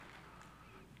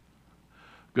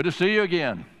Good to see you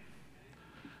again.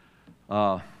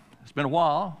 It's been a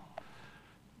while,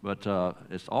 but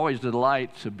it's always a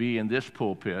delight to be in this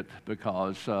pulpit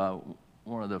because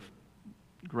one of the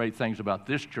great things about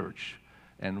this church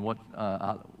and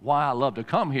why I love to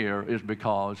come here is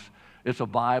because it's a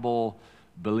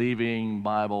Bible-believing,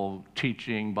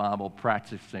 Bible-teaching,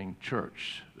 Bible-practicing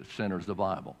church that centers the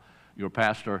Bible. Your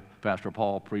pastor, Pastor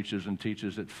Paul, preaches and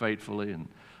teaches it faithfully, and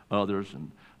others,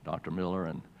 and Dr. Miller,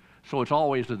 and so it's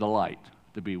always a delight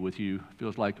to be with you. It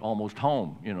feels like almost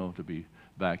home, to be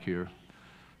back here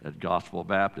at Gospel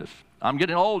Baptist. I'm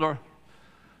getting older,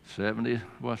 70,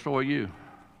 well, so are you.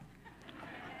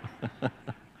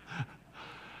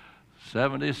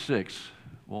 76,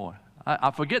 boy. I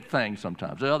forget things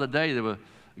sometimes. The other day, a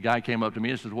guy came up to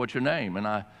me and says, "What's your name?" And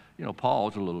I,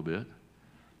 paused a little bit.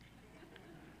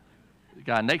 The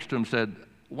guy next to him said,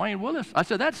 "Wayne Willis." I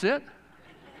said, "That's it."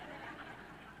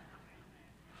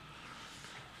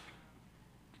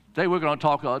 Today we're going to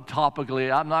talk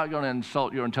topically. I'm not going to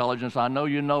insult your intelligence. I know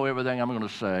you know everything I'm going to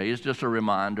say. It's just a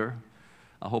reminder,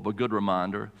 I hope a good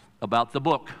reminder, about the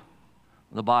book.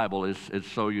 The Bible is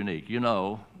so unique.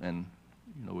 And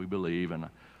we believe and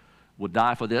would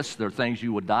die for this. There are things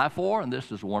you would die for, and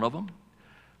this is one of them.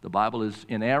 The Bible is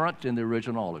inerrant in the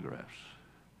original autographs.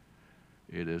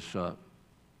 It is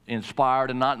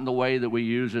inspired, and not in the way that we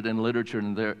use it in literature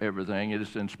and everything. It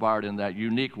is inspired in that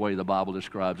unique way the Bible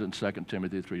describes it in 2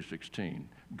 Timothy 3:16.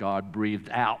 God breathed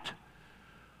out.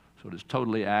 So it is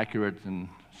totally accurate in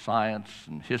science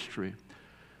and history.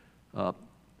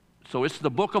 So it's the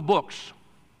book of books.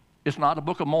 It's not a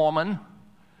Book of Mormon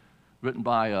written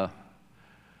by a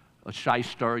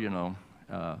shyster,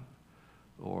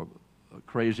 or a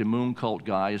crazy moon cult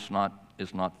guy. It's not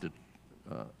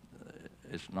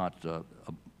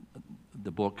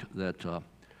the book that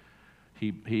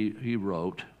he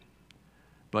wrote,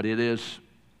 but it is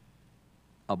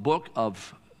a book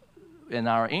of, in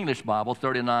our English Bible,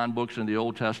 39 books in the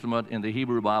Old Testament, in the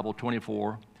Hebrew Bible,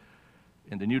 24,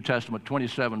 in the New Testament,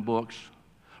 27 books,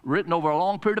 written over a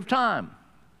long period of time,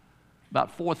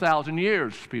 about 4,000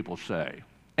 years, people say.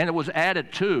 And it was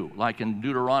added to, like in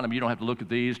Deuteronomy. You don't have to look at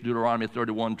these, Deuteronomy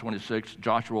 31:26,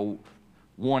 Joshua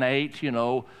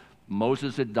 1:8,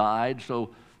 Moses had died,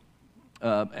 so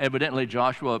evidently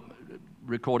Joshua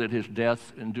recorded his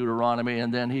death in Deuteronomy,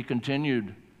 and then he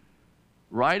continued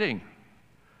writing.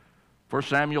 1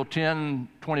 Samuel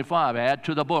 10:25, add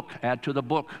to the book, add to the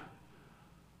book.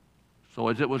 So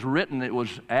as it was written, it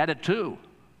was added to.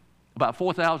 About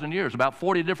 4,000 years, about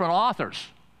 40 different authors.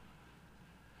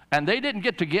 And they didn't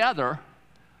get together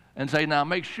and say, now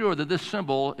make sure that this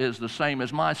symbol is the same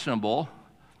as my symbol.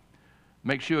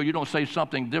 Make sure you don't say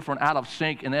something different out of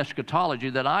sync in eschatology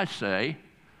that I say,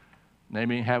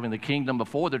 namely having the kingdom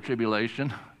before the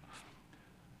tribulation.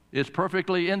 It's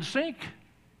perfectly in sync.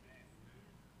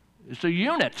 It's a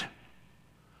unit.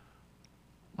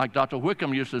 Like Dr.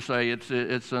 Wickham used to say,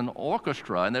 it's an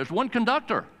orchestra, and there's one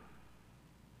conductor.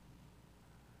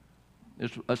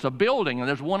 It's a building, and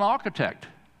there's one architect.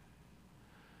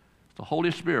 It's the Holy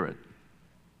Spirit,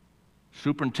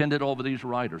 superintended over these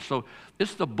writers. So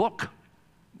it's the book.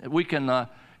 We can,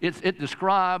 it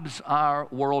describes our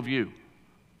worldview.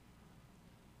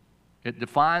 It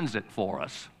defines it for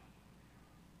us.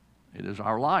 It is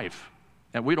our life.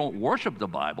 And we don't worship the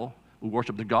Bible. We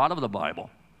worship the God of the Bible.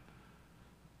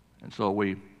 And so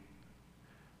we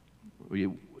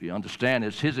understand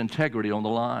it's His integrity on the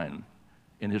line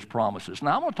in His promises.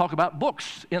 Now, I want to talk about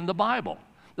books in the Bible.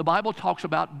 The Bible talks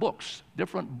about books,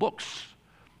 different books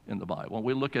in the Bible.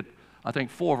 We look at, I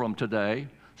think, 4 of them today.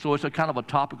 So it's a kind of a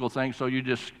topical thing, so you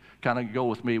just kind of go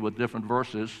with me with different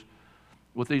verses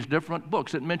with these different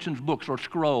books. It mentions books or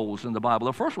scrolls in the Bible.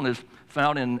 The first one is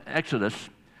found in Exodus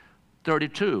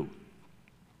 32.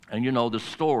 And you know the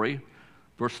story,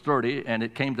 verse 30, and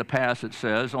it came to pass, it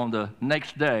says, on the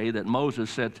next day that Moses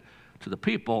said to the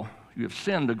people, you have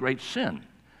sinned a great sin.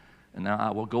 And now I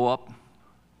will go up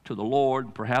to the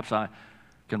Lord. Perhaps I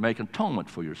can make atonement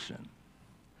for your sin.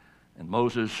 And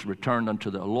Moses returned unto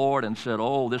the Lord and said,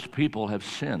 oh, this people have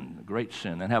sinned, a great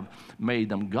sin, and have made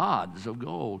them gods of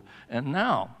gold. And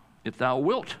now, if thou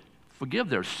wilt, forgive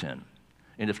their sin.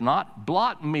 And if not,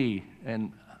 blot me,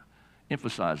 and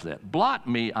emphasize that, blot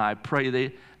me, I pray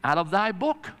thee, out of thy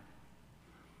book,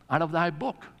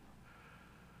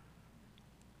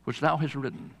 which thou hast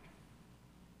written.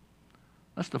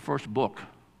 That's the first book.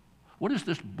 What is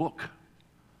this book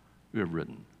you have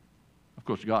written? Of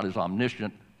course, God is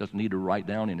omniscient, doesn't need to write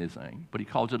down anything, but He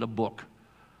calls it a book.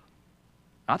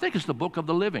 I think it's the book of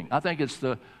the living. I think it's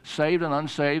the saved and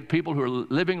unsaved, people who are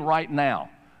living right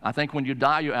now. I think when you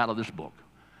die, you're out of this book.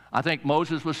 I think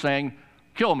Moses was saying,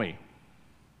 kill me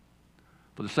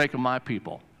for the sake of my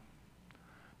people.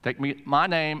 Take my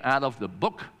name out of the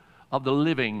book of the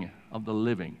living,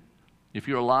 If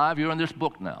you're alive, you're in this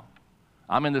book now.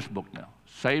 I'm in this book now,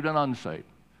 saved and unsaved.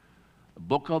 The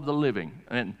book of the living.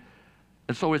 And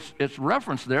so it's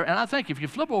referenced there. And I think if you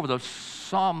flip over to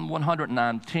Psalm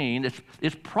 119,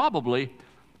 it's probably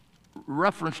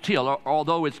referenced here,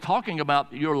 although it's talking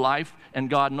about your life and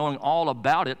God knowing all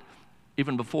about it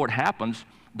even before it happens.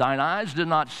 Thine eyes did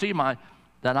not see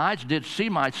that eyes did see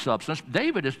my substance.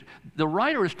 The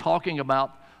writer is talking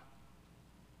about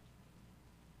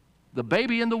the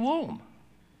baby in the womb.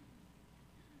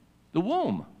 The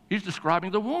womb. He's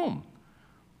describing the womb.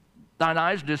 Thine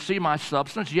eyes did see my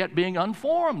substance, yet being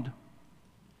unformed.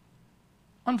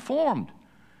 Unformed.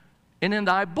 And in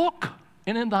thy book,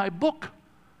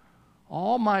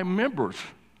 all my members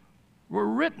were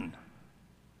written,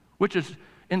 which is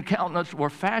in countenance were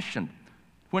fashioned,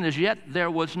 when as yet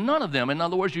there was none of them. In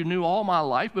other words, you knew all my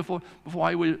life before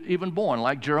I was even born,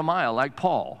 like Jeremiah, like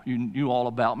Paul. You knew all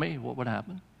about me. What would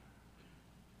happen?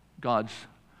 God's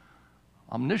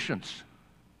omniscience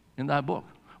in thy book.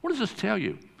 What does this tell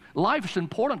you? Life is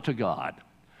important to God.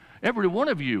 Every one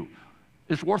of you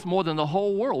is worth more than the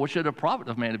whole world. Which is a profit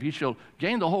of man if he shall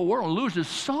gain the whole world and lose his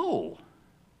soul,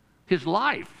 his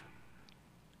life.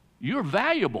 You're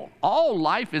valuable. All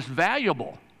life is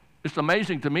valuable. It's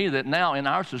amazing to me that now in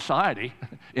our society,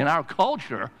 in our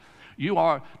culture, you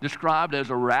are described as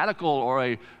a radical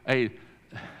or a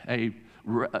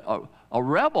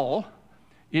rebel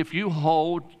if you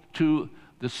hold to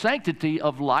the sanctity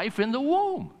of life in the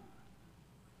womb.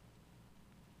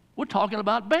 We're talking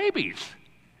about babies.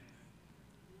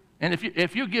 And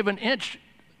if you give an inch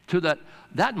to that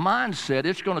mindset,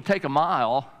 it's going to take a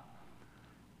mile.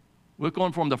 We're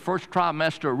going from the first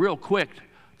trimester real quick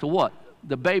to what?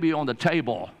 The baby on the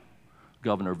table,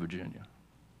 Governor of Virginia.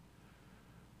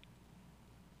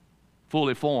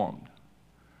 Fully formed.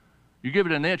 You give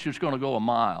it an inch, it's going to go a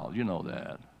mile. You know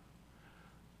that.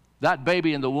 That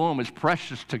baby in the womb is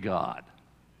precious to God.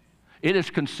 It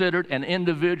is considered an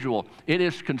individual. It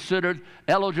is considered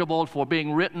eligible for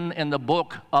being written in the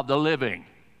book of the living.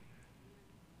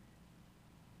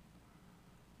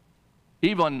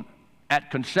 Even at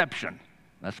conception,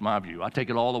 that's my view. I take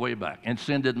it all the way back. In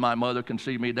sin did my mother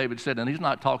conceive me, David said, and he's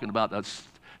not talking about a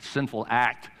sinful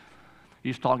act.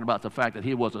 He's talking about the fact that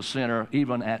he was a sinner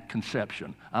even at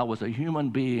conception. I was a human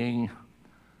being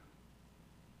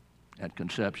at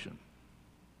conception.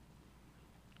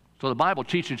 So the Bible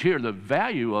teaches here the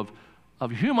value of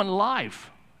human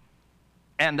life,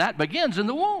 and that begins in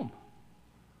the womb.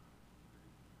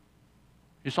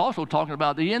 It's also talking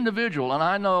about the individual, and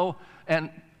I know,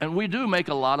 and we do make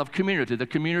a lot of community, the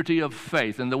community of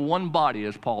faith, and the one body,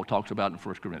 as Paul talks about in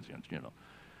 1 Corinthians, you know.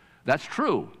 That's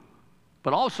true.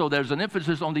 But also there's an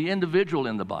emphasis on the individual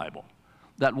in the Bible.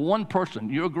 That one person,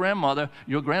 your grandmother,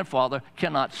 your grandfather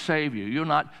cannot save you.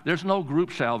 There's no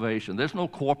group salvation. There's no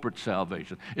corporate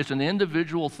salvation. It's an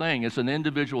individual thing. It's an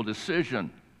individual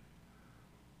decision.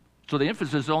 So the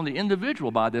emphasis is on the individual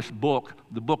by this book,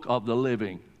 the book of the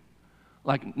living.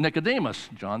 Like Nicodemus,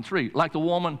 John 3. Like the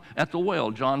woman at the well,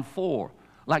 John 4.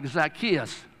 Like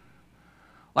Zacchaeus.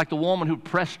 Like the woman who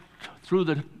pressed through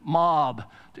the mob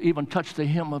to even touch the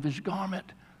hem of his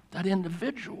garment. That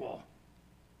individual.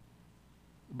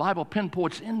 The Bible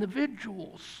pinpoints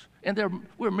individuals. And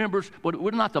we're members, but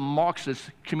we're not the Marxist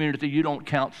community, you don't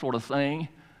count sort of thing.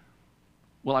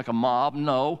 We're like a mob.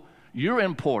 No, you're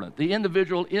important. The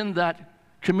individual in that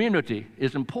community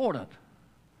is important.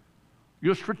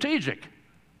 You're strategic.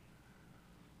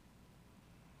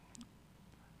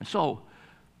 And so,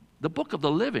 the book of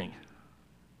the living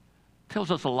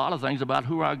tells us a lot of things about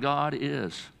who our God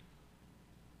is.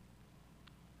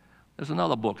 There's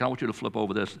another book. I want you to flip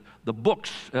over this. The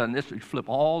books, and this, you flip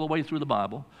all the way through the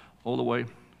Bible, all the way.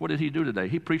 What did he do today?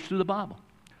 He preached through the Bible.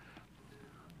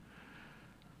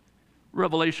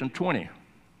 Revelation 20.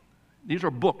 These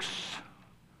are books.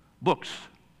 Books.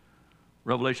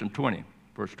 Revelation 20,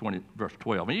 verse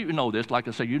 12. And you know this. Like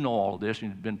I say, you know all of this.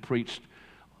 You've been preached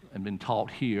and been taught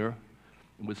here.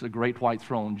 It was the great white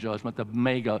throne judgment, the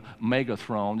mega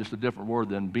throne, just a different word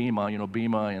than bema. You know,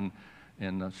 bema in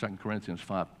 2 Corinthians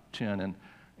 5:10,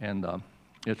 and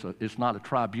it's not a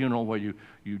tribunal where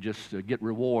you just get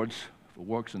rewards for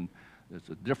works, and there's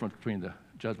a difference between the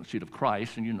judgment seat of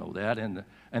Christ, and you know that, and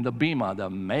the bema, the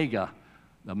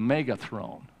mega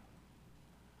throne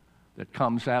that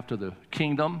comes after the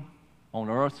kingdom on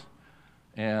earth,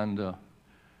 and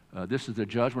this is the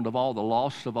judgment of all the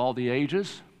lost of all the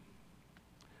ages.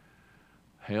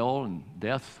 Hell and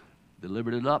death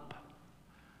delivered it up.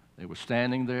 They were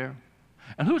standing there.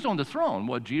 And who's on the throne?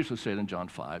 Well, Jesus said in John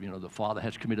 5, the Father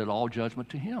has committed all judgment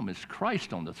to him. It's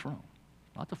Christ on the throne.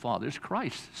 Not the Father, it's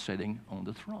Christ sitting on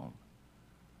the throne.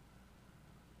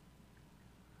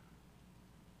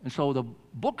 And so the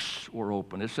books were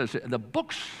open. It says the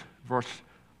books, verse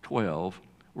 12,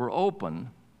 were open.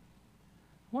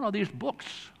 What are these books?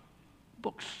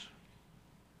 Books.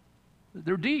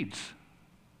 They're deeds.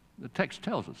 The text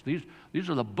tells us. These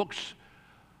are the books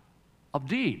of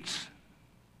deeds.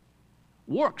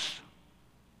 Works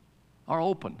are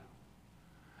open.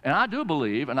 And I do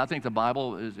believe, and I think the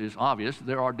Bible is obvious,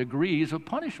 there are degrees of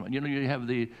punishment. You have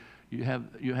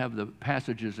the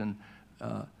passages in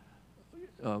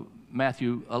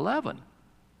Matthew 11.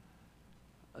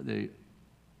 The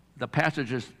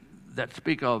passages that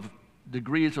speak of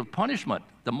degrees of punishment,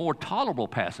 the more tolerable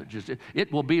passages.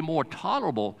 It will be more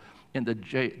tolerable in the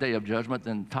day of judgment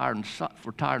than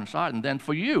for Tyre and Sidon than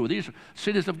for you, these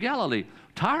cities of Galilee.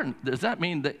 Tyre, does that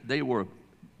mean that they were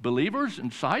believers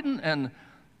in Sidon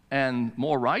and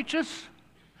more righteous?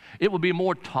 It would be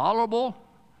more tolerable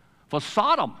for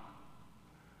Sodom,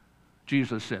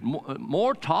 Jesus said.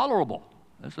 More tolerable.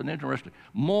 That's an interesting.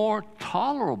 More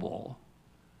tolerable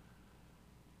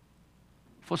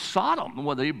for Sodom.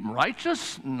 Were they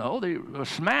righteous? No, they were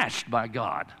smashed by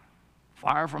God.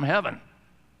 Fire from heaven.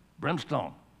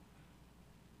 Brimstone.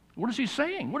 What is he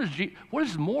saying? What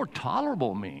does more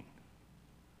tolerable mean?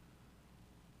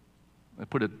 I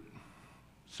put it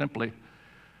simply,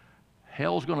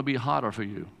 hell's going to be hotter for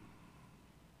you.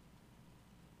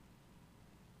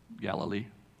 Galilee,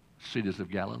 cities of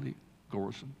Galilee,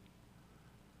 Chorazin.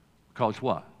 Because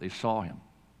what? They saw him.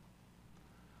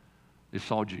 They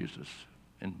saw Jesus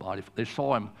in body. They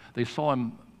saw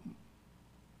him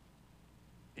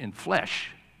in flesh.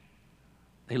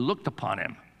 They looked upon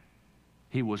him.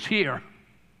 He was here.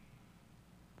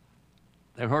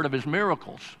 They heard of his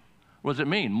miracles. What does it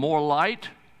mean? More light,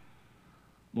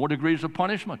 more degrees of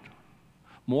punishment.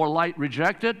 More light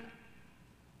rejected,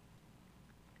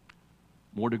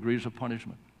 more degrees of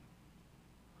punishment.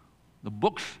 The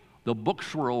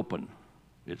books were open,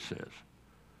 it says.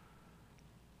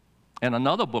 And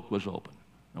another book was open.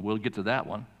 And we'll get to that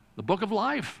one. The book of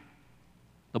life.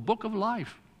 The book of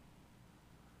life.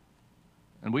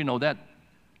 And we know that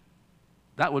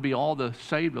would be all the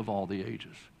saved of all the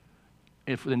ages.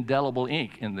 If indelible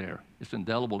ink in there, it's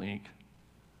indelible ink.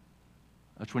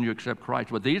 That's when you accept Christ.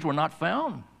 But these were not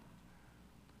found.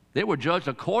 They were judged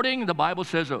according, the Bible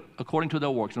says, according to their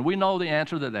works. And we know the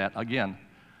answer to that. Again,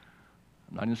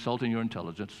 I'm not insulting your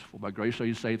intelligence. For by grace are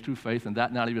you saved through faith, and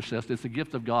that not of yourselves. It's the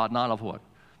gift of God, not of what?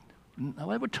 No,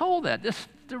 we're told that.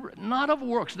 Not of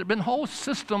works. There have been whole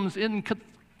systems in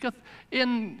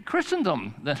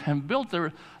Christendom that have built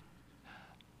their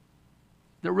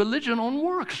religion on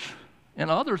works. And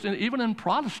others, even in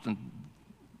Protestant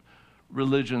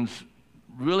religions,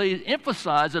 really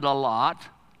emphasize it a lot.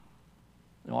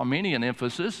 The Armenian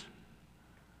emphasis.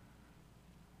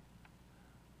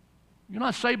 You're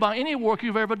not saved by any work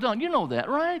you've ever done. You know that,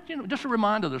 right? Just a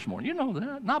reminder this morning. You know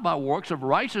that. Not by works of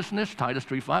righteousness, Titus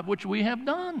 3:5, which we have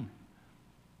done.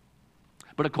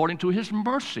 But according to his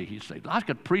mercy, he said. I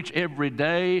could preach every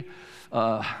day.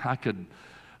 I could,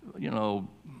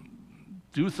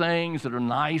 do things that are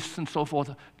nice and so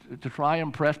forth to try and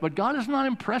impress. But God is not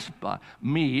impressed by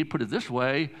me, put it this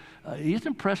way. He's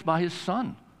impressed by his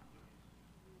Son.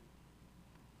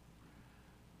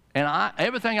 And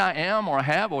everything I am or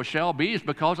have or shall be is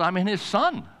because I'm in his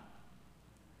Son.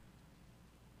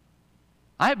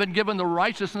 I have been given the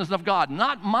righteousness of God,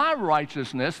 not my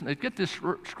righteousness. Get this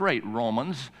straight,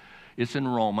 Romans. It's in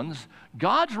Romans.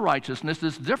 God's righteousness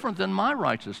is different than my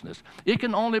righteousness. It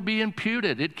can only be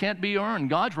imputed. It can't be earned.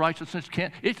 God's righteousness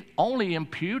can't. It's only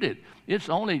imputed. It's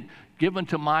only given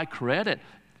to my credit.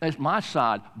 It's my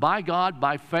side. By God,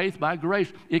 by faith, by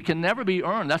grace. It can never be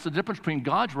earned. That's the difference between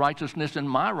God's righteousness and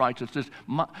my righteousness.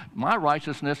 My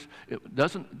righteousness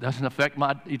doesn't affect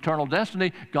my eternal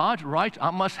destiny.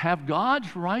 I must have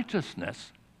God's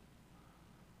righteousness.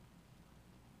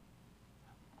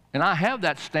 And I have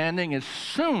that standing as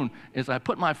soon as I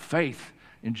put my faith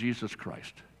in Jesus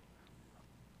Christ.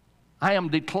 I am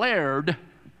declared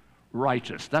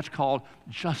righteous. That's called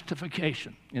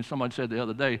justification. And someone said the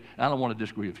other day, I don't want to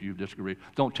disagree if you disagree.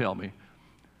 Don't tell me.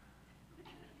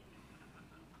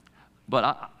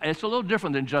 But it's a little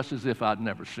different than just as if I'd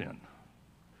never sinned.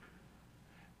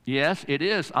 Yes, it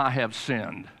is I have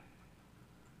sinned.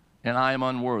 And I am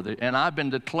unworthy. And I've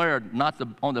been declared not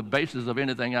on the basis of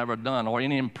anything I've ever done or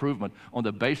any improvement, on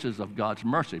the basis of God's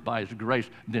mercy, by his grace,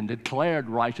 then declared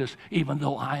righteous even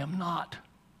though I am not.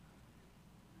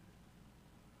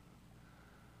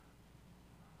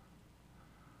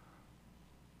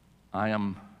 I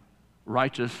am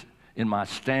righteous in my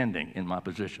standing, in my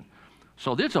position.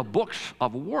 So these are books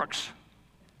of works.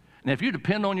 And if you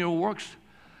depend on your works,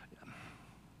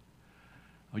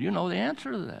 well, you know the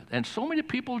answer to that. And so many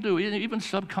people do, even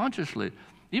subconsciously.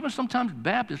 Even sometimes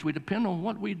Baptists, we depend on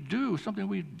what we do, something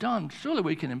we've done. Surely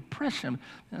we can impress him.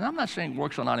 And I'm not saying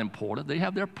works are not important. They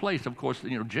have their place. Of course,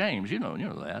 James, you know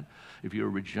that. If you're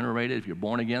regenerated, if you're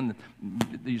born again,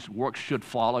 these works should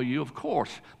follow you, of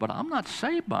course. But I'm not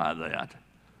saved by that.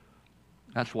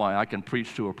 That's why I can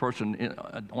preach to a person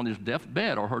on his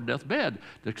deathbed or her deathbed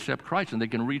to accept Christ, and they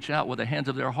can reach out with the hands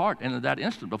of their heart, and in that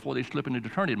instant, before they slip into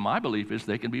eternity, my belief is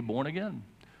they can be born again.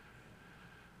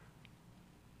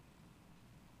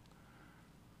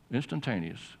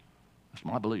 Instantaneous. That's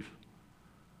my belief.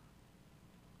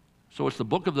 So it's the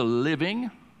book of the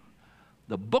living,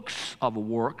 the books of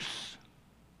works,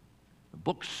 the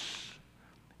books.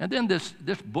 And then this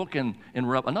book in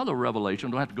another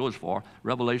Revelation, don't have to go as far,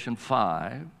 Revelation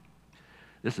 5.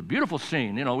 This is a beautiful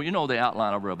scene. You know the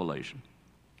outline of Revelation.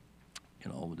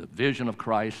 The vision of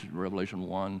Christ, Revelation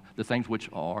 1, the things which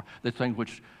are, the things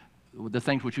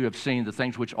which you have seen, the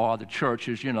things which are the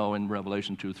churches, in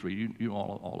Revelation 2, 3, you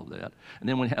all of that. And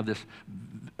then we have this,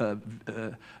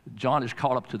 John is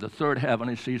caught up to the third heaven.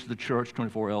 He sees the church,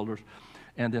 24 elders,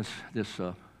 and this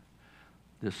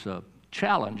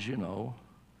challenge,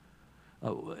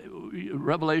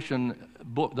 Revelation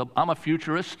book, I'm a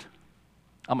futurist.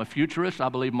 I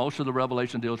believe most of the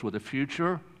Revelation deals with the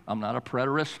future. I'm not a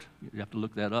preterist. You have to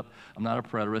look that up. I'm not a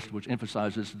preterist, which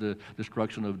emphasizes the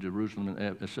destruction of Jerusalem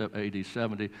in AD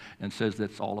 70 and says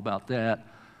that's all about that.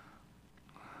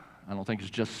 I don't think it's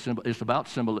just symbol. It's about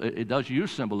symbol. It does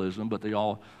use symbolism, but they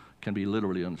all can be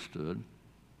literally understood.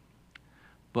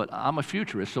 But I'm a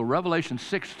futurist. So Revelation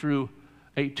 6 through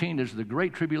 18 is the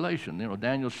Great Tribulation,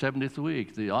 Daniel's 70th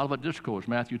week, the Olivet Discourse,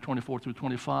 Matthew 24 through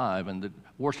 25, and the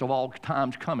worst of all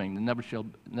times coming, and never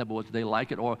was they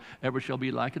like it or ever shall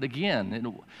be like it again.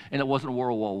 And it wasn't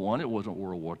World War I, it wasn't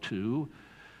World War II,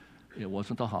 it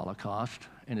wasn't the Holocaust,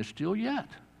 and it's still yet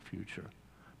future.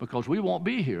 Because we won't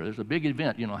be here. There's a big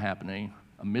event, happening,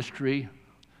 a mystery.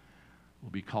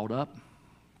 We'll be caught up,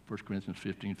 1 Corinthians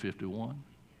 15:51.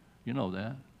 You know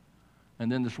that.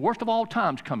 And then this worst of all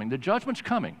times coming. The judgment's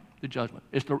coming. The judgment.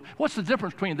 What's the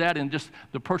difference between that and just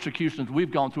the persecutions we've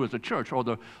gone through as a church, or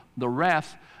the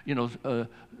wrath,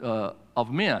 of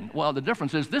men? Well, the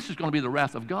difference is this is going to be the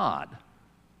wrath of God.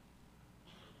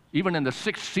 Even in the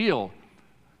sixth seal,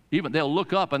 even they'll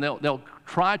look up and they'll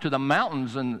cry to the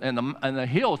mountains and the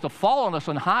hills to fall on us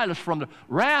and hide us from the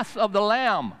wrath of the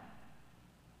Lamb.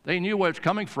 They knew where it's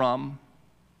coming from.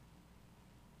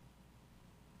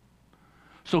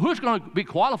 So who's going to be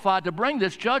qualified to bring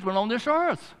this judgment on this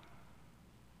earth?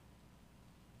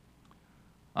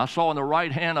 I saw in the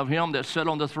right hand of him that sat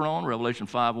on the throne, Revelation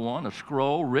 5:1, a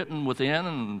scroll written within,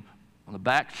 and on the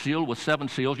back sealed with 7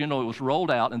 seals. It was rolled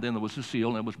out, and then there was a seal,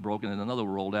 and it was broken, and another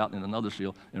rolled out, and another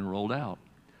seal, and rolled out.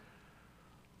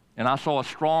 And I saw a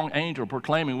strong angel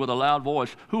proclaiming with a loud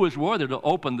voice, "Who is worthy to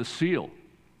open the seal?"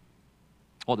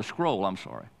 Or the scroll, I'm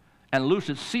sorry, and loose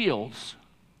its seals.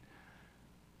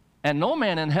 And no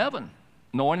man in heaven,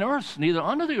 nor in earth, neither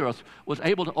under the earth, was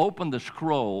able to open the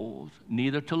scrolls,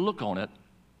 neither to look on it.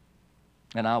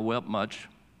 And I wept much,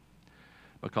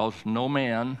 because no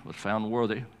man was found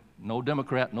worthy, no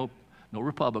Democrat, no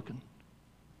Republican,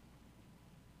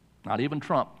 not even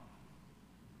Trump,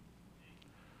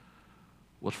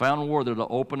 was found worthy to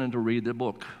open and to read the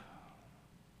book,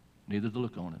 neither to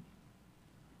look on it.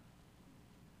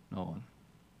 No one.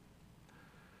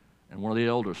 And one of the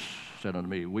elders said unto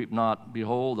me, "Weep not,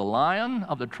 behold, the Lion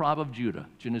of the tribe of Judah,"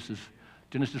 Genesis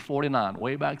 49,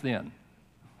 way back then.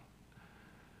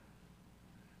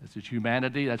 That's his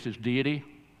humanity, that's his deity.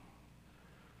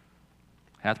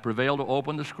 "Hath prevailed to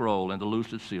open the scroll and to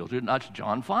loose its seals." That's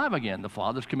John 5 again. The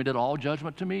Father's committed all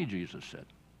judgment to me, Jesus said.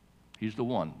 He's the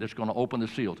one that's going to open the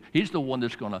seals. He's the one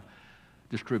that's going to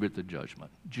distribute the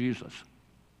judgment. Jesus,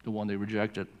 the one they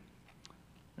rejected.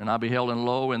 "And I beheld, and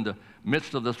lo, in the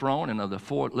midst of the throne and of the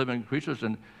 4 living creatures,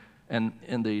 and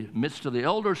in the midst of the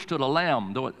elders stood a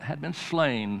lamb, though it had been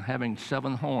slain, having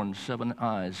 7 horns, 7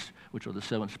 eyes, which are the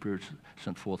 7 spirits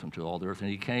sent forth into all the earth.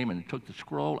 And he came and took the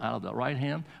scroll out of the right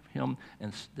hand of him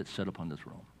and that sat upon the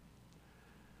throne."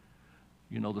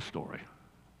 You know the story.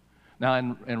 Now,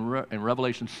 in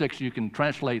Revelation 6, you can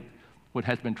translate what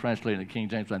has been translated in King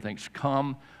James, I think, is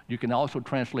 "come." You can also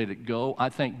translate it "go." I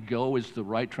think "go" is the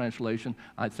right translation.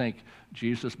 I think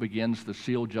Jesus begins the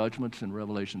seal judgments in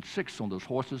Revelation 6 on those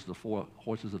horses, the 4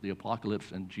 horses of the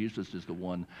apocalypse, and Jesus is the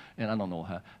one, and I don't know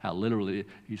how literally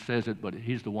he says it, but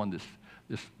he's the one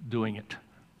that's doing it.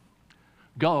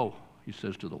 Go. he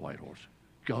says to the white horse.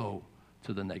 Go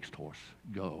to the next horse.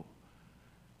 Go.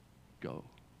 Go.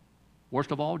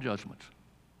 Worst of all judgments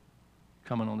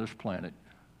coming on this planet.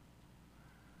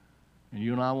 And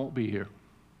you and I won't be here.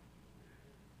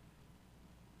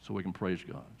 So we can praise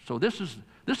God. So this is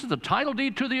the title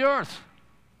deed to the earth.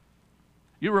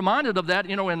 You're reminded of that,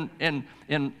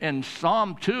 in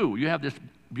Psalm 2. You have this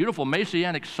beautiful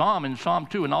messianic psalm in Psalm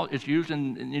 2, and it's used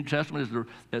in the New Testament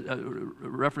as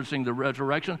referencing the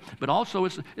resurrection. But also,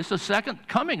 it's a second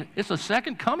coming. It's a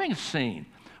second coming scene.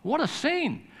 What a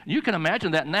scene! You can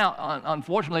imagine that now.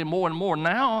 Unfortunately, more and more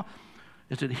now,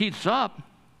 as it heats up.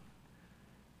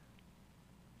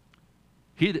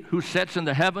 He who sits in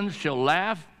the heavens shall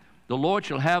laugh. The Lord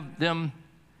shall have them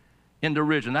in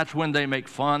derision. That's when they make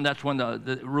fun. That's when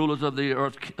the rulers of the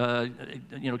earth,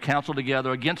 counsel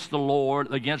together against the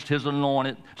Lord, against His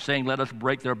anointed, saying, "Let us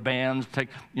break their bands, take,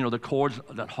 the cords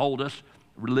that hold us,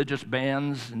 religious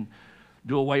bands, and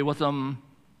do away with them,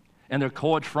 and their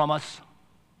cords from us."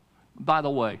 By the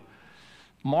way,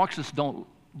 Marxists don't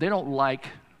like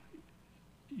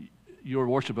your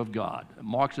worship of God.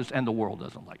 Marxists and the world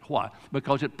doesn't like. Why?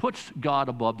 Because it puts God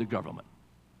above the government.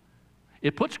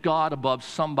 It puts God above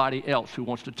somebody else who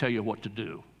wants to tell you what to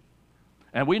do.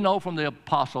 And we know from the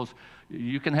apostles,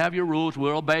 you can have your rules,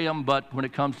 we'll obey them, but when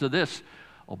it comes to this,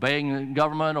 obeying the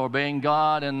government, obeying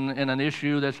God in an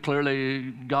issue that's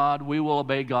clearly God, we will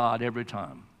obey God every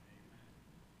time.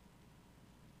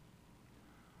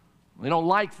 They don't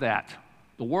like that.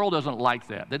 The world doesn't like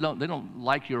that. They don't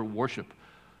like your worship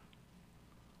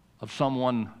of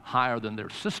someone higher than their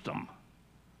system.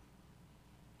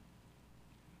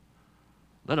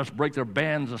 Let us break their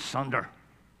bands asunder.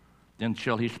 Then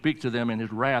shall He speak to them in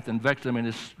His wrath and vex them in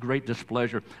His great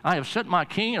displeasure. I have set my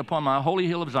king upon my holy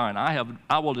hill of Zion.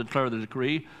 I will declare the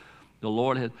decree. The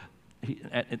Lord has,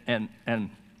 and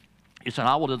He said,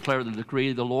 I will declare the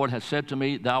decree. The Lord has said to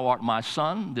me, Thou art my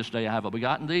son. This day I have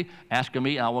begotten thee. Ask of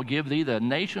me, I will give thee the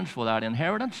nations for thine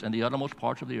inheritance and the uttermost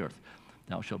parts of the earth.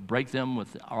 Thou shalt break them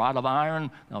with a rod of iron.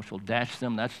 Thou shalt dash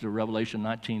them. That's the Revelation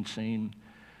 19 scene.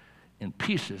 In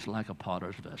pieces like a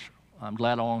potter's vessel. I'm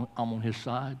glad I'm on His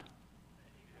side.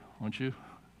 Aren't you?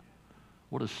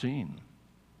 What a scene.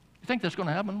 You think that's going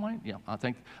to happen, Wayne? Yeah, I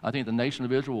think the nation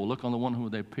of Israel will look on the one whom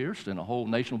they pierced, and a whole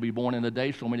nation will be born in the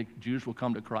day. So many Jews will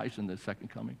come to Christ in the second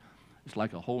coming. It's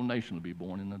like a whole nation will be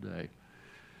born in the day.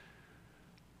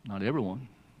 Not everyone.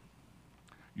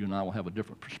 You and I will have a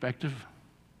different perspective.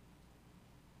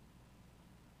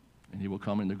 And He will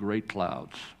come in the great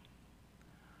clouds.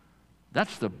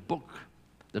 That's the book,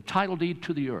 the title deed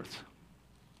to the earth,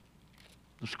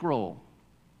 the scroll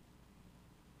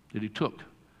that He took,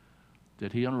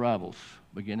 that He unravels,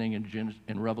 beginning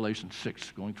in Revelation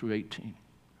 6, going through 18,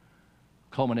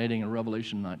 culminating in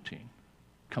Revelation 19,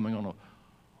 coming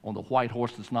on the white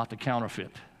horse that's not the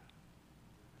counterfeit,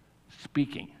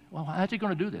 speaking. Well, how's He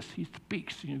going to do this? He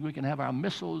speaks. We can have our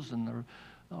missiles and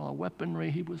our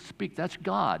weaponry. He will speak. That's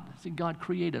God. See, God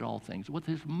created all things with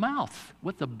His mouth,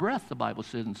 with the breath, the Bible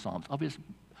says in Psalms,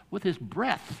 with His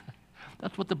breath.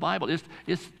 That's what the Bible is.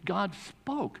 It's God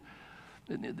spoke.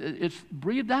 It's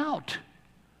breathed out.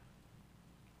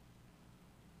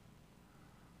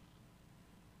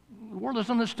 The world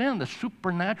doesn't understand the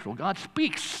supernatural. God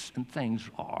speaks and things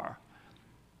are.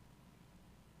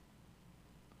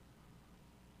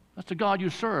 That's the God you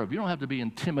serve. You don't have to be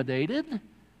intimidated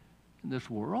in this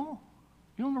world.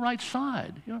 You're on the right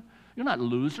side. You're not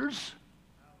losers.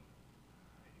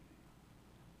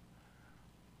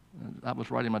 I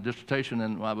was writing my dissertation,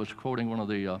 and I was quoting one of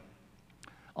the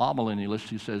amillennialists.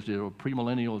 He says they're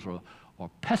premillennials or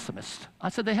pessimists. I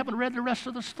said they haven't read the rest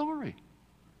of the story.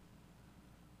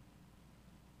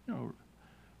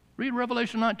 Read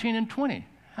Revelation 19 and 20.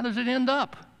 How does it end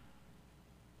up?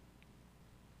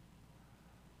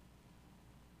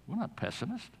 We're not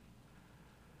pessimists.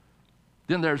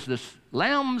 Then there's this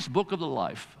Lamb's Book of the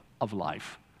Life.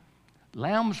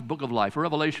 Lamb's Book of Life,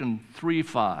 Revelation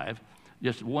 3:5,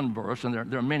 just one verse, and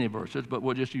there are many verses, but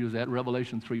we'll just use that,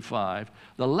 Revelation 3:5.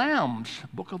 The Lamb's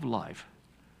Book of Life.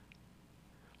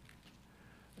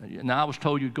 Now, I was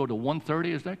told you'd go to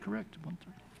 130, is that correct?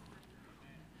 130?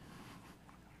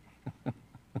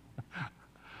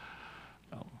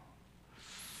 Oh.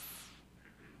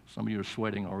 Some of you are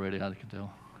sweating already, I can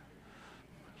tell.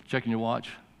 Checking your watch.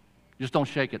 Just don't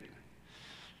shake it.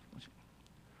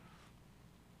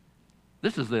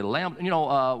 This is the Lamb.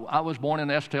 I was born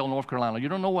in Estelle, North Carolina. You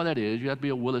don't know where that is. You have to be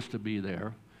a Willis to be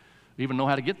there. Even know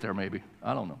how to get there, maybe.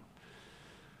 I don't know.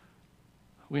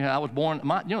 I was born,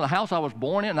 the house I was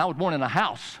born in, I was born in a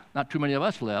house. Not too many of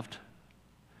us left.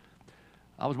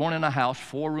 I was born in a house,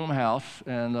 4-room house,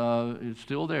 and it's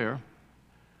still there.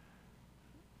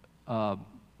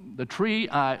 The tree,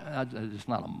 it's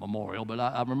not a memorial, but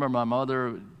I remember my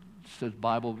mother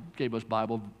gave us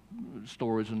Bible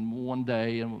stories, and one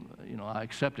day, and I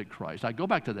accepted Christ. I go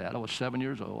back to that. I was 7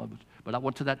 years old, but I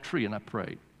went to that tree and I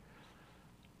prayed.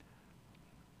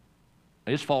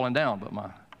 It's falling down, but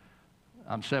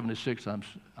I'm 76.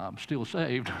 I'm still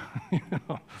saved.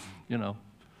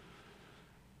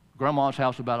 Grandma's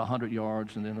house about 100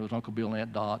 yards, and then there was Uncle Bill and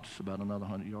Aunt Dot's about another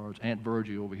 100 yards. Aunt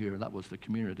Virgie over here, that was the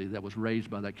community that was raised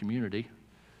by that community.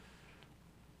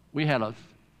 We had an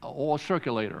oil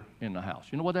circulator in the house.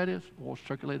 You know what that is? Oil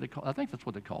circulator, I think that's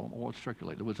what they call them, oil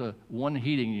circulator. It was one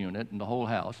heating unit in the whole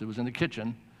house. It was in the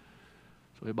kitchen,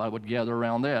 so everybody would gather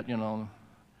around that, And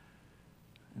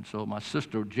so my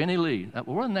sister, Jenny Lee,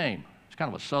 what a name. It's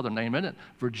kind of a southern name, isn't it?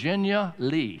 Virginia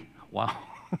Lee. Wow.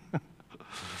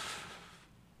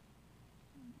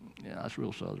 Yeah, that's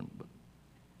real southern. But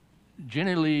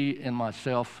Jenny Lee and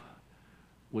myself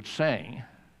would sing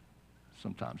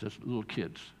sometimes as little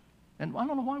kids. And I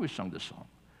don't know why we sung this song,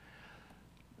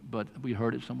 but we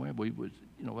heard it somewhere. We was,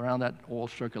 around that oil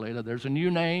circulator. There's a new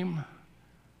name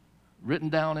written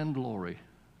down in glory,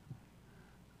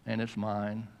 and it's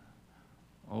mine.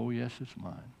 Oh, yes, it's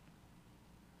mine.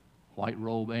 White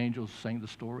robe angels sing the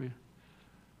story.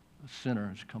 The sinner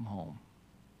has come home.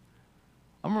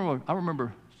 I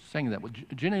remember singing that.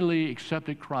 Jenny Lee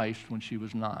accepted Christ when she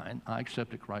was 9. I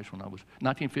accepted Christ when I was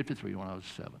 1953, when I was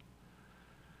 7.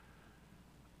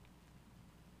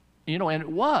 And it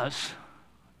was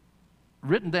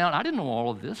written down. I didn't know all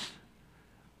of this.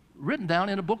 Written down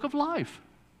in a book of life.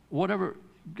 Whatever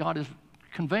God is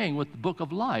conveying with the book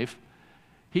of life,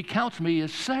 He counts me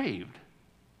as saved.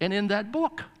 And in that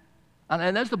book,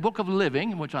 and there's the book of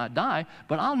living, in which I die,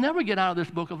 but I'll never get out of this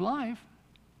book of life.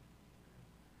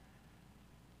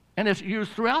 And it's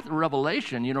used throughout the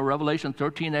Revelation, Revelation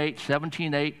 13:8,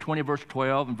 17:8, 20 verse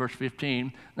 12, and verse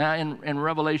 15. Now in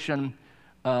Revelation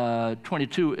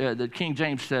 22, the King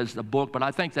James says the book, but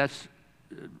I think that's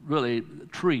really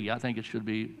tree. I think it should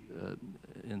be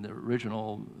in the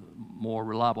original, more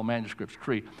reliable manuscripts,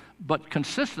 tree. But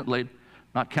consistently,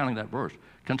 not counting that verse,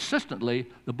 consistently,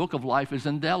 the book of life is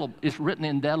written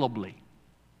indelibly.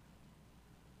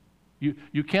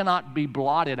 You cannot be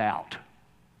blotted out.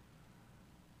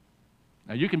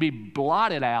 Now, you can be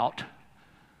blotted out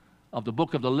of the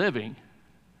book of the living.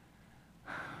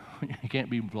 You can't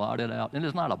be blotted out. And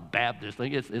it's not a Baptist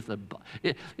thing. It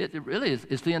really is.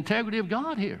 It's the integrity of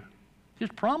God here. His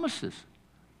promises.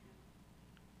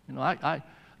 There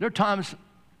are times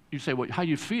you say, well, how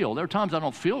you feel? There are times I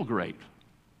don't feel great.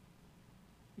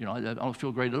 I don't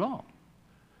feel great at all.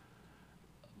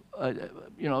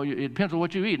 It depends on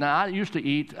what you eat. Now,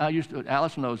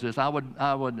 Alice knows this.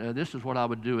 This is what I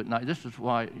would do at night. This is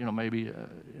why, maybe,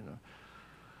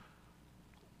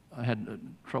 I had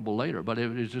trouble later, but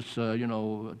it was just,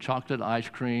 chocolate ice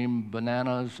cream,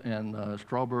 bananas, and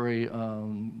strawberry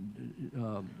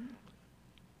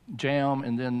jam,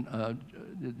 and then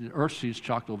the Earthseeds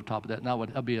chocolate over top of that. And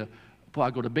that'd be before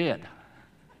I go to bed.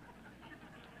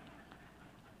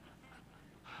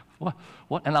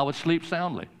 What? And I would sleep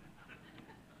soundly.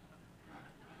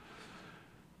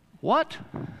 What?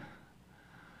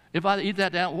 If I eat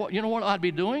that down, you know what I'd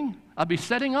be doing? I'd be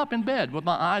sitting up in bed with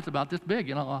my eyes about this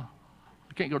big. I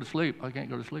can't go to sleep. I can't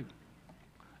go to sleep.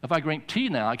 If I drink tea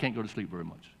now, I can't go to sleep very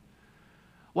much.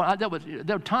 Well,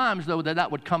 there are times, though,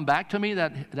 that would come back to me,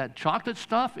 that chocolate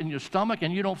stuff in your stomach,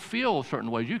 and you don't feel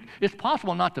certain ways. It's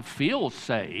possible not to feel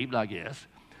saved, I guess,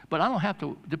 but I don't have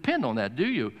to depend on that, do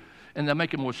you? And to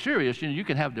make it more serious, you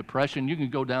can have depression, you can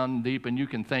go down deep, and you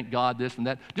can thank God this and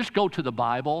that. Just go to the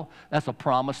Bible. That's a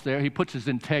promise there. He puts His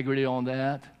integrity on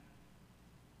that.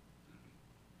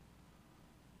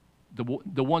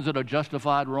 The ones that are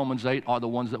justified, Romans 8, are the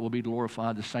ones that will be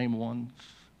glorified, the same ones.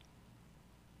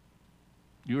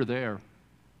 You're there.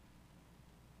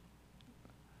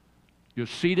 You're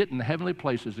seated in the heavenly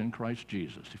places in Christ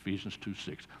Jesus, Ephesians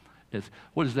 2:6.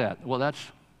 What is that? Well, that's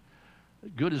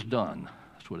good is done.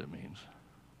 That's what it means.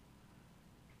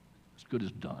 As good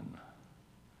as done.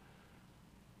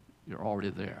 You're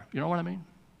already there. You know what I mean?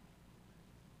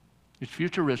 It's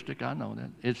futuristic. I know that.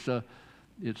 It's a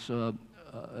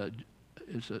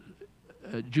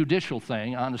judicial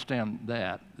thing. I understand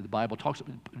that. The Bible talks.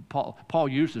 Paul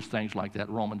uses things like that.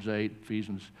 Romans 8,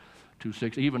 Ephesians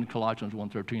 2:6, even Colossians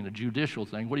 1:13. A judicial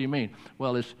thing. What do you mean?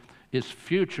 Well, it's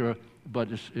future, but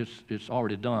it's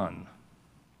already done.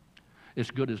 It's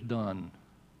good as done.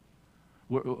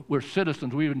 We're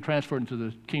citizens. We've been transferred into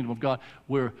the kingdom of God.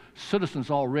 We're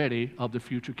citizens already of the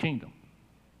future kingdom.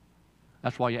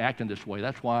 That's why you're acting this way.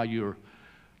 That's why you're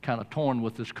kind of torn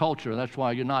with this culture. That's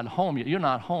why you're not home yet. You're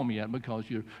not home yet because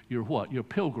you're what? You're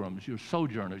pilgrims. You're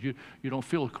sojourners. You don't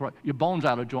feel your bones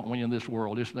out of joint when you're in this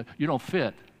world. You don't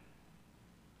fit.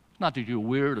 Not that you're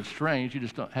weird or strange. You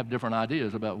just don't have different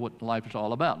ideas about what life is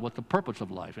all about, what the purpose of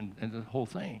life and the whole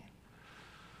thing.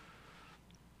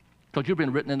 Because you've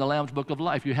been written in the Lamb's Book of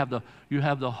Life. You have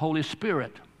the Holy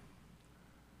Spirit.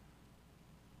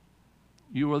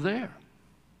 You are there.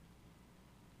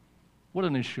 What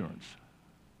an insurance.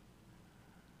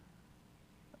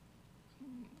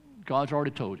 God's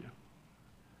already told you.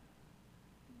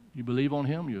 You believe on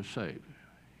him, you're saved.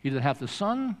 He that hath the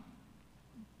Son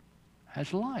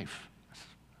has life.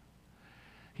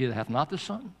 He that hath not the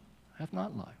Son hath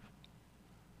not life.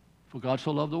 For God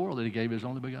so loved the world that he gave his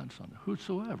only begotten Son.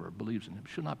 Whosoever believes in him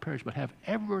should not perish, but have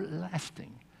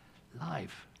everlasting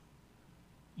life.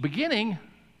 Beginning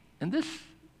in this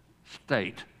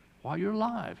state, while you're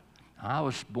alive. I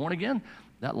was born again.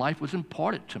 That life was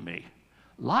imparted to me.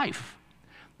 Life.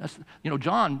 That's,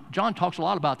 John talks a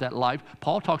lot about that life.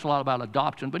 Paul talks a lot about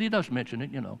adoption, but he does mention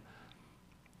it,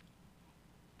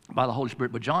 by the Holy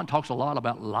Spirit. But John talks a lot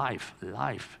about life.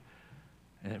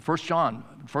 And 1 John,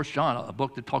 a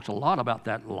book that talks a lot about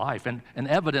that life and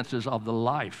evidences of the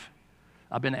life.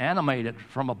 I've been animated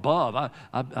from above.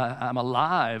 I'm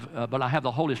alive, but I have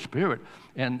the Holy Spirit.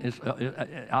 And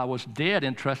I was dead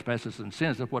in trespasses and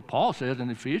sins. That's what Paul says in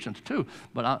Ephesians 2.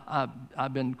 But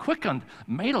I've been quickened,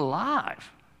 made alive.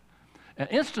 And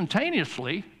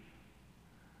instantaneously,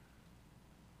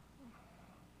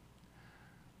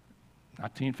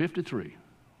 1953,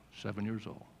 7 years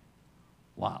old.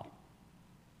 Wow.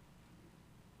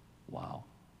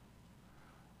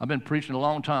 I've been preaching a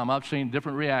long time. I've seen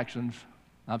different reactions.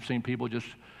 I've seen people just,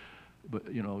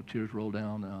 tears roll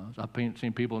down. I've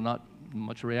seen people not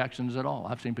much reactions at all.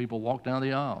 I've seen people walk down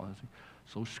the aisle.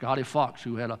 So Scotty Fox,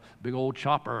 who had a big old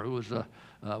chopper, who was,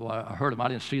 I heard him. I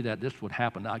didn't see that this would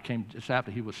happen. I came just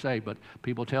after he was saved, but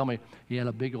people tell me he had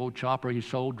a big old chopper. He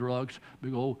sold drugs.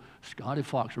 Big old Scotty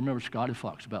Fox. Remember Scotty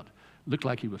Fox? Looked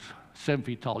like he was 7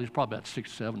 feet tall. He was probably about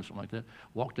 6'7", something like that.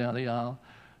 Walked down the aisle,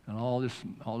 and all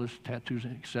this tattoos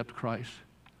except Christ.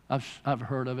 I've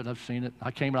heard of it. I've seen it.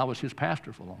 I was his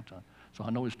pastor for a long time, so I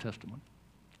know his testimony.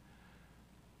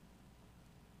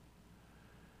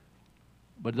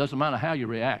 But it doesn't matter how you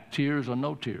react, tears or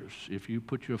no tears. If you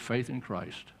put your faith in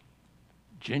Christ,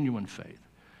 genuine faith,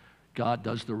 God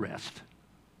does the rest.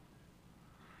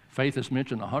 Faith is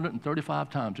mentioned 135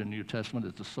 times in the New Testament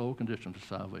as the sole condition for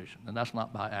salvation, and that's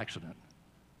not by accident.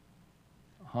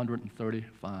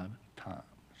 135 times.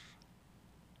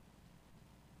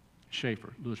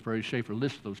 Louis Perry Schaeffer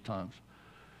lists those times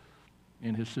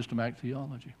in his systematic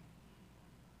theology.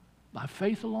 By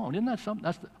faith alone. Isn't that something?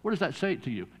 What does that say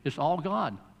to you? It's all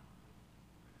God.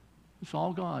 It's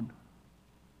all God.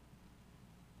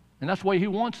 And that's the way he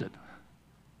wants it.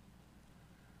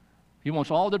 He wants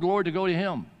all the glory to go to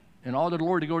him and all the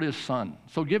glory to go to his Son.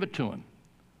 So give it to him.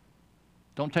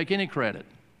 Don't take any credit.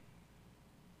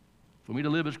 For me to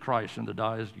live as Christ and to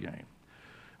die as gain.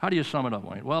 How do you sum it up,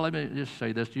 Wayne? Well, let me just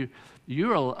say this.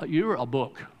 You're a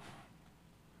book.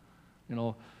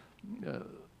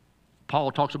 Paul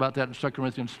talks about that in 2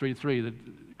 Corinthians 3:3, that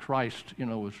Christ,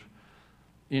 was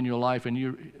in your life, and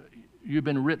you've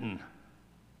been written.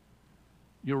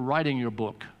 You're writing your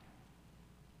book,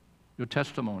 your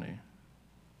testimony.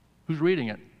 Who's reading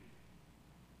it?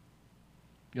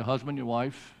 Your husband, your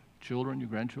wife, children, your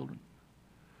grandchildren.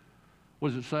 What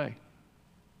does it say?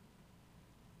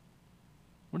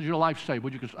 What does your life say?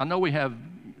 I know we have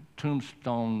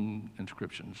tombstone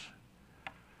inscriptions.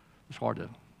 It's hard to,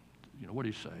 what do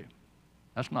you say?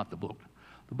 That's not the book.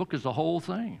 The book is the whole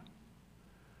thing.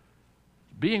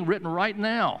 It's being written right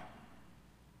now.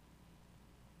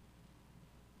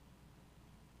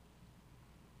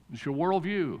 It's your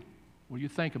worldview, what you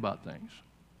think about things.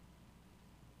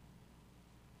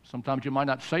 Sometimes you might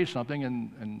not say something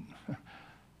and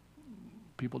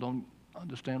people don't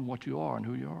understand what you are and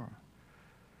who you are.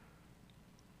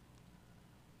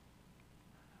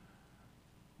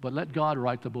 But let God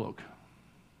write the book.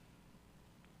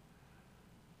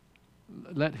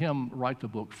 Let him write the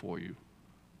book for you.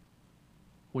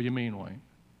 What do you mean, Wayne?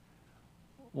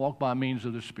 Walk by means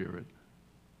of the Spirit.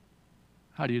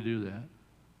 How do you do that?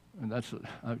 And that's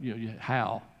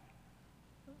how.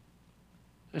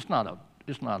 It's not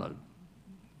a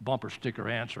bumper sticker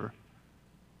answer,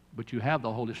 but you have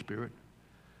the Holy Spirit.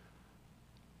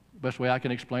 Best way I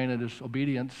can explain it is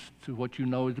obedience to what you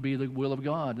know to be the will of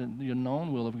God and your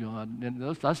known will of God.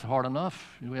 And that's hard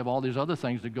enough. We have all these other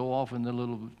things that go off in the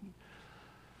little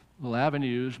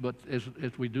avenues, but as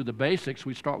we do the basics,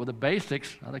 we start with the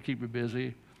basics, how to keep you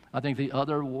busy, I think the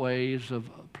other ways of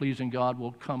pleasing God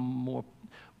will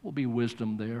be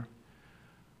wisdom there.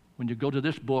 When you go to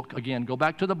this book, again, go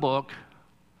back to the book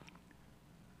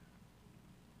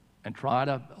and try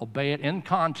to obey it in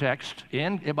context.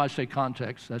 Everybody say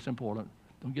context, that's important.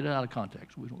 Don't get it out of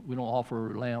context. We don't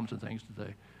offer lambs and things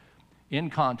today. In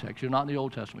context. You're not in the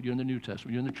Old Testament, you're in the New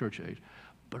Testament, you're in the church age.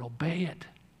 But obey it.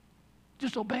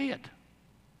 Just obey it.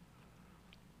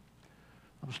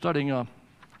 I was studying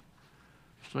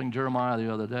Jeremiah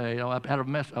the other day. I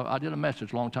did a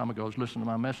message a long time ago. I was listening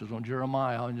to my message on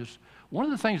Jeremiah, and just one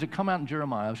of the things that come out in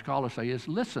Jeremiah, scholars say, is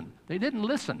listen. They didn't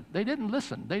listen. They didn't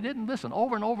listen. They didn't listen.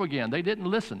 Over and over again, they didn't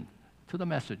listen to the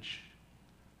message.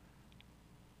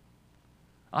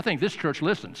 I think this church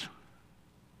listens.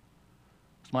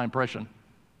 It's my impression.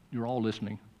 You're all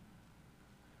listening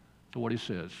to what he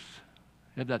says.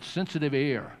 You have that sensitive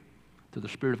ear to the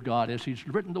Spirit of God as he's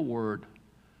written the word.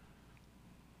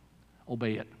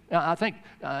 Obey it. I think,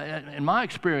 in my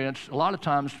experience, a lot of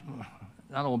times,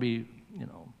 I don't want to be,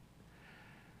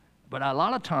 but a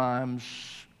lot of times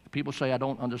people say I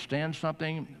don't understand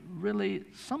something. Really,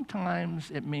 sometimes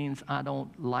it means I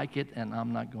don't like it and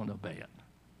I'm not going to obey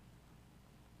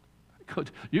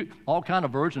it. All kind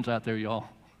of versions out there, y'all.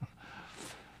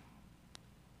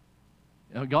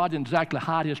 God didn't exactly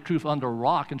hide his truth under a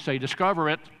rock and say, discover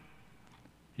it.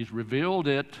 He's revealed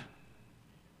it.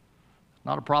 It's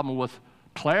not a problem with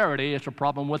clarity, it's a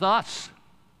problem with us.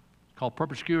 It's called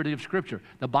perspicuity of Scripture.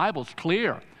 The Bible's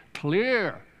clear,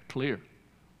 clear, clear.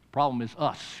 The problem is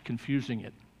us confusing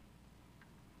it.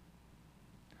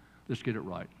 Let's get it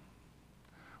right.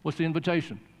 What's the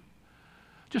invitation?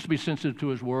 Just to be sensitive to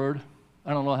his word.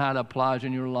 I don't know how that applies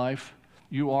in your life.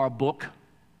 You are a book.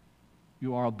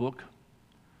 You are a book.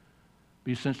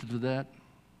 Be sensitive to that.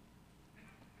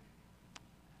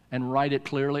 And write it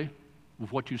clearly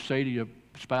with what you say to your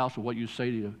spouse or what you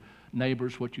say to your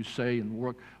neighbors, what you say in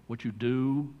work, what you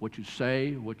do, what you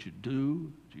say, what you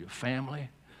do to your family.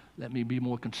 Let me be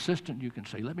more consistent, you can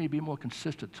say. Let me be more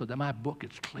consistent so that my book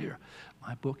is clear.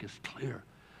 My book is clear,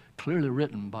 clearly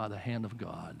written by the hand of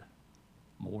God,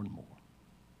 more and more.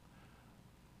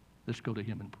 Let's go to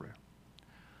him in prayer.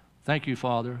 Thank you,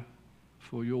 Father,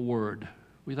 for your word.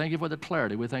 We thank you for the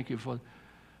clarity. We thank you for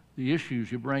the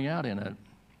issues you bring out in it.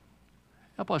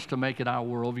 Help us to make it our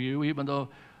worldview, even though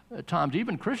at times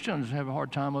even Christians have a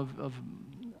hard time of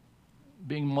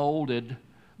being molded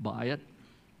by it.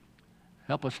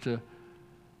 Help us to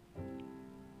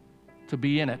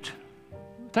be in it.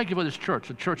 Thank you for this church,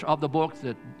 the church of the book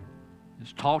that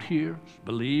is taught here, is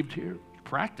believed here,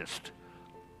 practiced.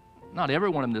 Not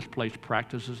everyone in this place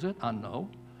practices it, I know.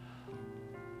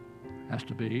 Has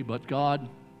to be, but God,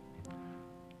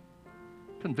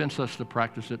 convince us to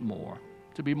practice it more,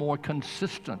 to be more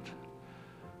consistent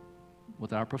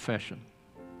with our profession,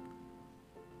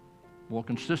 more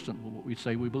consistent with what we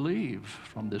say we believe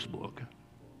from this book.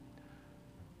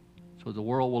 So the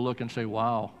world will look and say,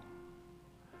 wow,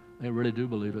 they really do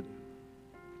believe it.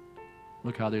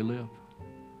 Look how they live.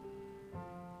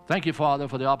 Thank you, Father,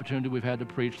 for the opportunity we've had to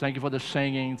preach. Thank you for the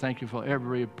singing. Thank you for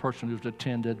every person who's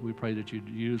attended. We pray that you'd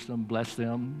use them, bless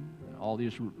them. All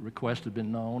these requests have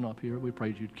been known up here. We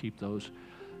pray that you'd keep those,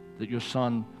 that your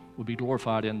Son would be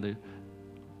glorified in the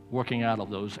working out of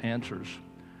those answers.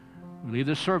 We leave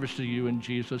this service to you in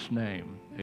Jesus' name.